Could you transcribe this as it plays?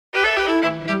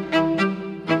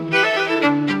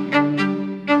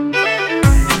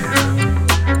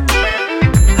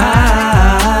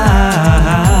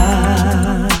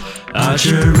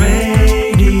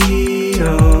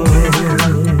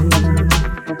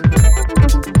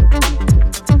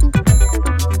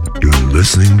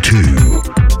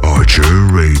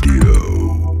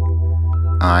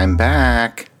I'm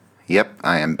back. Yep,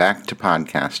 I am back to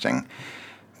podcasting.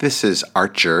 This is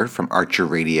Archer from Archer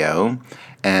Radio,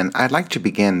 and I'd like to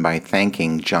begin by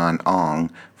thanking John Ong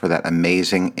for that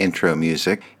amazing intro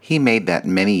music. He made that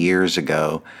many years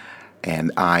ago,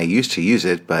 and I used to use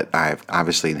it, but I've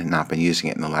obviously not been using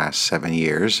it in the last 7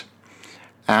 years.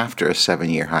 After a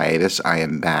 7-year hiatus, I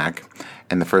am back,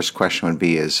 and the first question would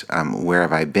be where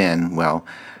have I been? Well,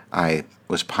 I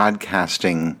was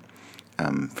podcasting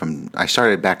I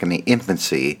started back in the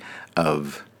infancy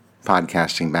of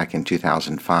podcasting back in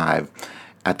 2005.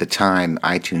 At the time,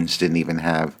 iTunes didn't even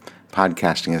have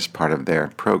podcasting as part of their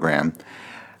program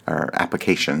or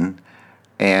application.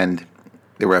 And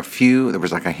there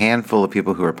was like a handful of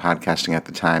people who were podcasting at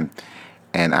the time.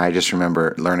 And I just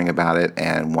remember learning about it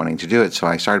and wanting to do it. So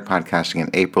I started podcasting in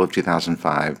April of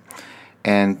 2005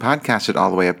 and podcasted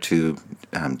all the way up to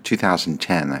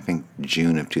 2010, I think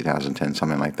June of 2010,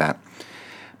 something like that.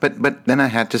 But then I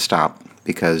had to stop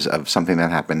because of something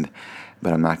that happened,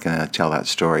 but I'm not going to tell that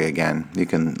story again. You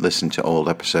can listen to old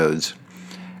episodes.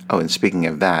 Oh, and speaking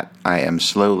of that, I am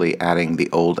slowly adding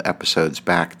the old episodes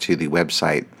back to the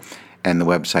website, and the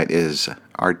website is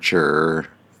archer.com,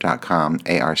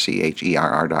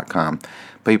 ARCHERR.com,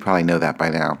 but you probably know that by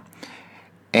now.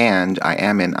 And I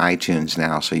am in iTunes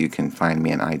now, so you can find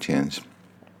me in iTunes.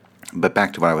 But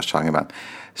back to what I was talking about.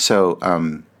 So,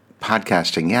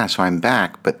 podcasting, so I'm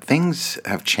back, but things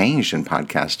have changed in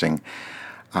podcasting.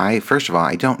 First of all,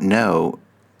 I don't know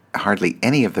hardly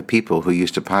any of the people who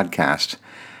used to podcast.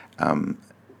 I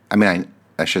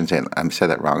shouldn't say, I said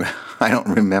that wrong. I don't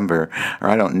remember, or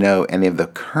I don't know any of the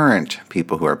current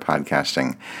people who are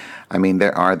podcasting. I mean,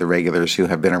 there are the regulars who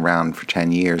have been around for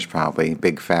 10 years probably,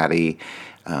 Big Fatty,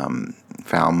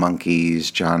 Foul Monkeys,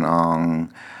 John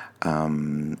Ong,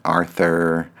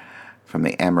 Arthur, from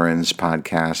the Amarins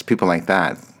podcast, people like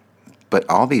that. But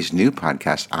all these new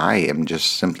podcasts, I am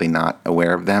just simply not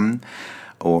aware of them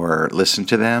or listen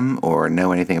to them or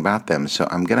know anything about them. So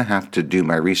I'm going to have to do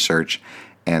my research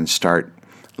and start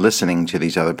listening to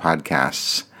these other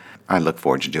podcasts. I look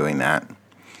forward to doing that.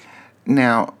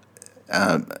 Now,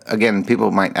 again, people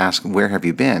might ask, where have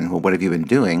you been? Well, what have you been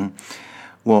doing?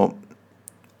 Well,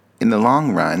 in the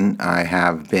long run, I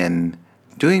have been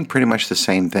doing pretty much the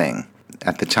same thing.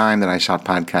 At the time that I stopped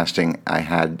podcasting, I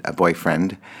had a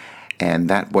boyfriend, and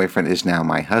that boyfriend is now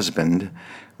my husband.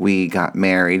 We got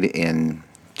married in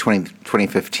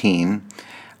 2015.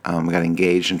 We got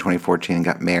engaged in 2014 and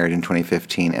got married in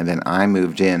 2015, and then I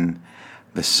moved in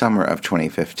the summer of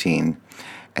 2015,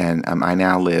 and I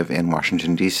now live in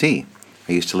Washington, D.C.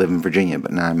 I used to live in Virginia,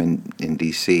 but now I'm in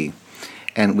D.C.,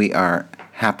 and we are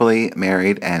happily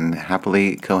married and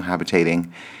happily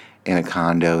cohabitating in a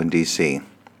condo in D.C.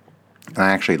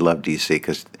 I actually love D.C.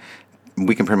 because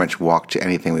we can pretty much walk to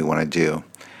anything we want to do,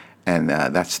 and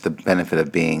that's the benefit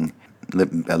of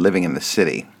living in the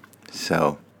city.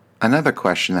 So another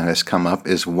question that has come up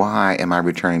is, why am I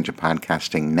returning to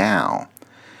podcasting now?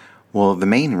 Well, the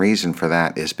main reason for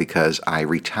that is because I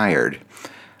retired.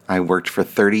 I worked for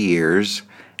 30 years,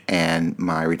 and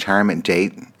my retirement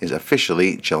date is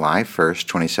officially July 1st,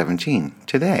 2017,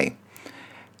 today.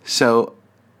 So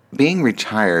being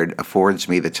retired affords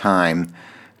me the time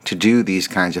to do these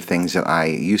kinds of things that I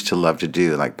used to love to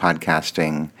do, like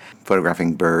podcasting,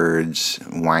 photographing birds,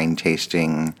 wine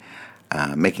tasting,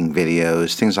 making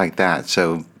videos, things like that.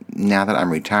 So now that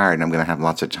I'm retired and I'm going to have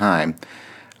lots of time,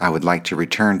 I would like to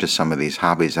return to some of these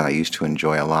hobbies that I used to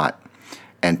enjoy a lot,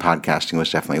 and podcasting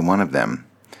was definitely one of them.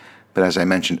 But as I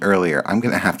mentioned earlier, I'm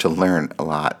going to have to learn a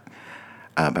lot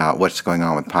about what's going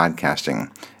on with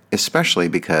podcasting, especially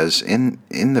because in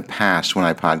the past when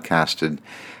I podcasted,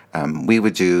 we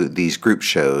would do these group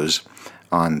shows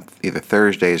on either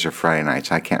Thursdays or Friday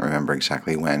nights. I can't remember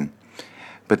exactly when.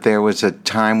 But there was a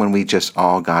time when we just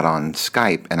all got on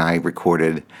Skype, and I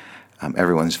recorded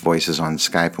everyone's voices on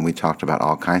Skype, and we talked about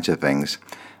all kinds of things.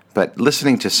 But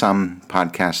listening to some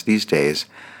podcasts these days,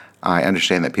 I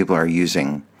understand that people are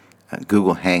using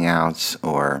Google Hangouts,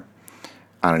 or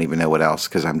I don't even know what else,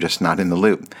 because I'm just not in the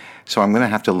loop. So I'm going to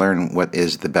have to learn what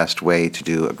is the best way to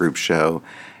do a group show,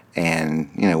 and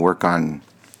work on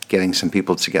getting some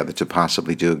people together to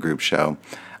possibly do a group show.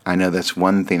 I know that's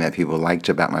one thing that people liked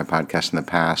about my podcast in the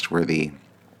past, were the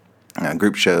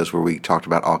group shows where we talked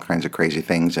about all kinds of crazy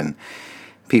things, and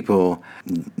people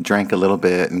drank a little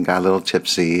bit and got a little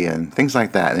tipsy and things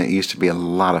like that. And it used to be a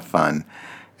lot of fun,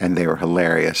 and they were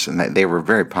hilarious, and they were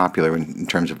very popular in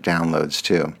terms of downloads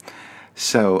too.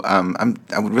 So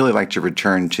I would really like to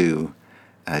return to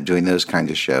doing those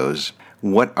kinds of shows.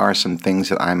 What are some things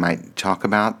that I might talk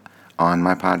about on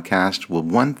my podcast? Well,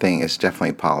 one thing is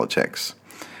definitely politics.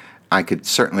 I could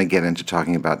certainly get into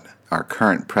talking about our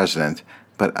current president,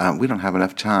 but we don't have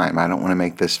enough time. I don't want to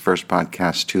make this first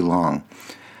podcast too long.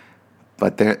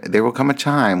 But there will come a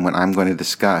time when I'm going to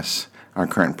discuss our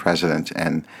current president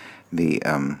and the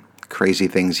crazy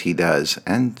things he does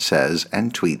and says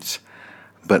and tweets.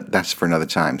 But that's for another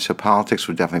time. So politics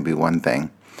would definitely be one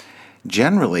thing.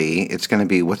 Generally, it's going to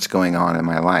be what's going on in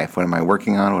my life. What am I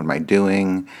working on? What am I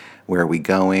doing? Where are we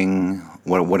going?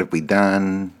 What have we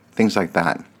done? Things like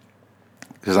that.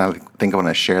 Because I think I want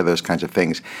to share those kinds of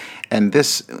things. And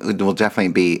this will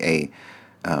definitely be a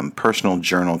personal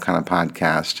journal kind of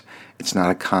podcast. It's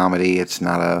not a comedy. It's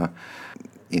not a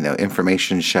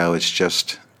information show. It's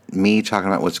just me talking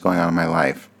about what's going on in my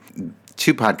life.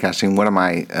 To podcasting, what am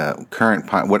I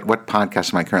what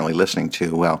podcast am I currently listening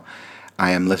to? Well,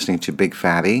 I am listening to Big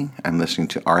Fatty. I'm listening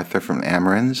to Arthur from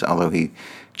Amarins, although he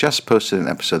just posted an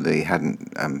episode that he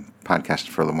hadn't podcasted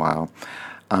for a little while.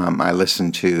 I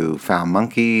listen to Foul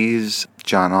Monkeys,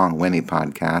 John Ong Winnie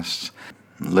podcasts,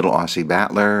 Little Aussie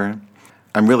Battler.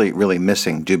 I'm really, really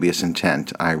missing Dubious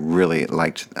Intent. I really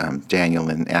liked Daniel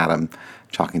and Adam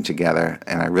talking together,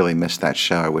 and I really missed that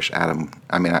show. I wish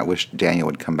Daniel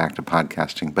would come back to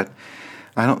podcasting, but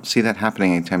I don't see that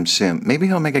happening anytime soon. Maybe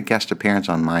he'll make a guest appearance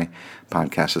on my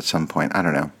podcast at some point. I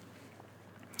don't know.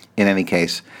 In any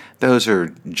case, those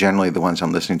are generally the ones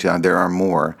I'm listening to. There are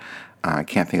more. I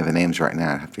can't think of the names right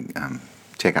now. I have to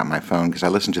take out my phone because I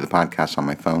listen to the podcast on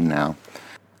my phone now.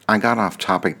 I got off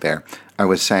topic there. I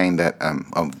was saying that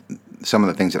some of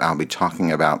the things that I'll be talking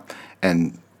about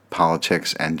and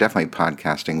politics and definitely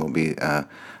podcasting will be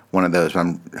one of those. But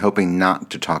I'm hoping not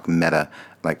to talk meta,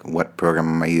 like what program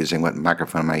am I using, what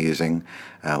microphone am I using,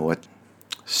 what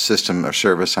system or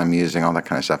service I'm using, all that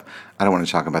kind of stuff. I don't want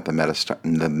to talk about the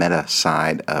meta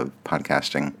side of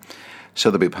podcasting. So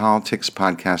there'll be politics,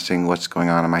 podcasting, what's going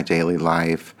on in my daily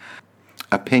life,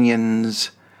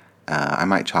 opinions. I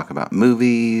might talk about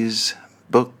movies,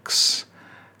 books,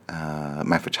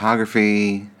 my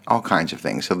photography, all kinds of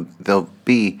things. So there'll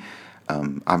be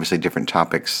obviously different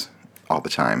topics all the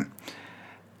time.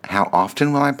 How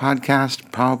often will I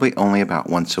podcast? Probably only about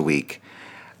once a week.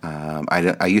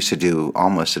 I used to do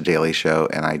almost a daily show,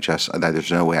 and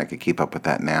there's no way I could keep up with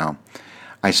that now.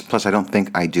 Plus, I don't think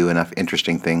I do enough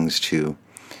interesting things to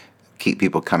keep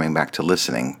people coming back to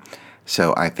listening.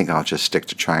 So I think I'll just stick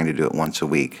to trying to do it once a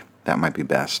week. That might be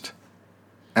best.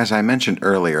 As I mentioned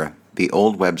earlier, the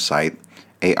old website,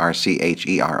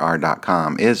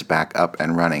 archerr.com, is back up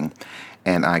and running.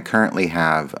 And I currently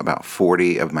have about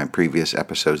 40 of my previous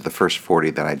episodes, the first 40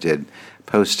 that I did,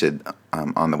 posted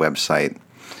on the website.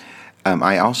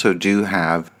 I also do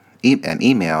have an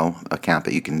email account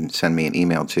that you can send me an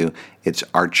email to. It's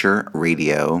Archer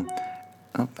Radio.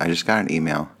 Oh, I just got an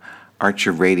email.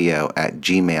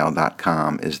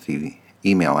 archerradio@gmail.com is the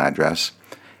email address.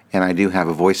 And I do have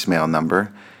a voicemail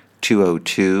number,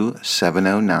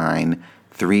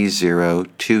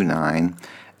 202-709-3029.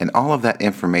 And all of that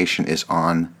information is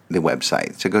on the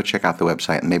website. So go check out the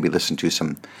website and maybe listen to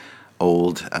some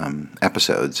old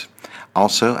episodes.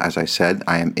 Also, as I said,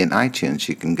 I am in iTunes.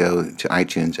 You can go to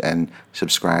iTunes and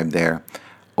subscribe there.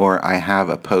 Or I have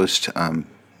a post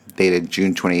dated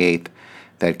June 28th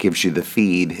that gives you the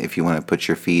feed if you want to put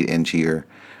your feed into your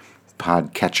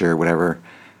podcatcher, whatever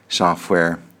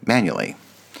software, manually.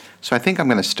 So I think I'm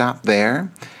going to stop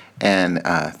there. And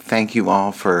thank you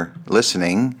all for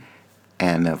listening.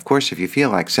 And of course, if you feel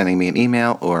like sending me an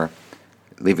email or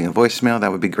leaving a voicemail,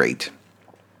 that would be great.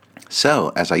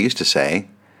 So, as I used to say,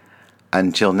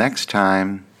 until next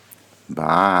time,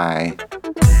 bye.